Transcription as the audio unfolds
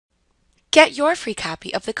Get your free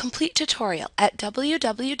copy of the complete tutorial at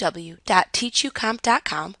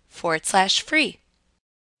www.teachucomp.com/free.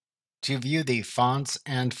 To view the fonts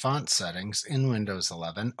and font settings in Windows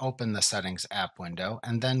 11, open the Settings app window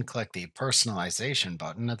and then click the Personalization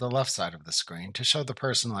button at the left side of the screen to show the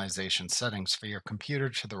personalization settings for your computer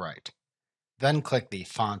to the right. Then click the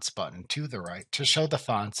Fonts button to the right to show the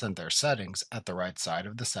fonts and their settings at the right side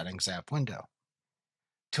of the Settings app window.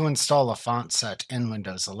 To install a font set in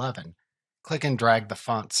Windows 11, click and drag the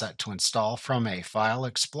font set to install from a File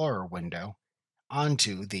Explorer window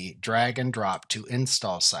onto the Drag and Drop to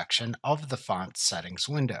Install section of the Font Settings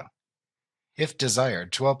window. If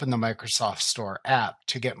desired, to open the Microsoft Store app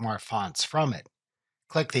to get more fonts from it,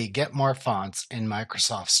 click the Get More Fonts in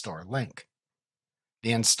Microsoft Store link.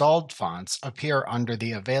 The installed fonts appear under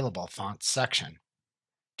the Available Fonts section.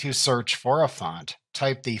 To search for a font,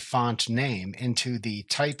 type the font name into the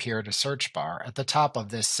Type Here to Search bar at the top of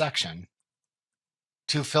this section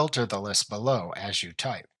to filter the list below as you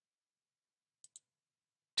type.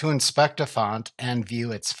 To inspect a font and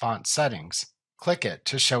view its font settings, click it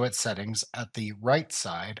to show its settings at the right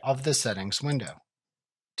side of the Settings window.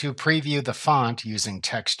 To preview the font using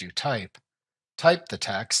text you type the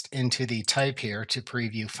text into the Type Here to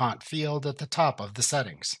Preview Font field at the top of the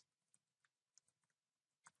settings.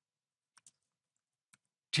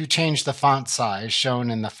 To change the font size shown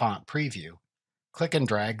in the font preview, click and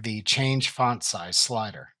drag the Change Font Size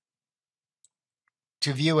slider.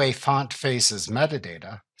 To view a font face's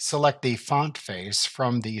metadata, select the font face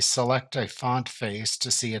from the Select a Font Face to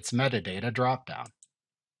see its metadata dropdown.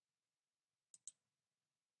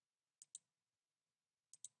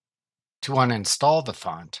 To uninstall the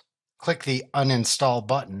font, click the Uninstall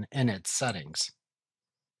button in its settings.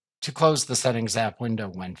 To close the Settings app window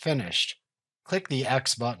when finished, click the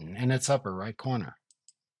X button in its upper right corner.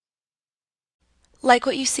 Like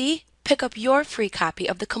what you see? Pick up your free copy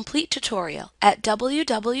of the complete tutorial at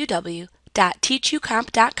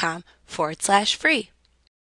www.teachucomp.com/free.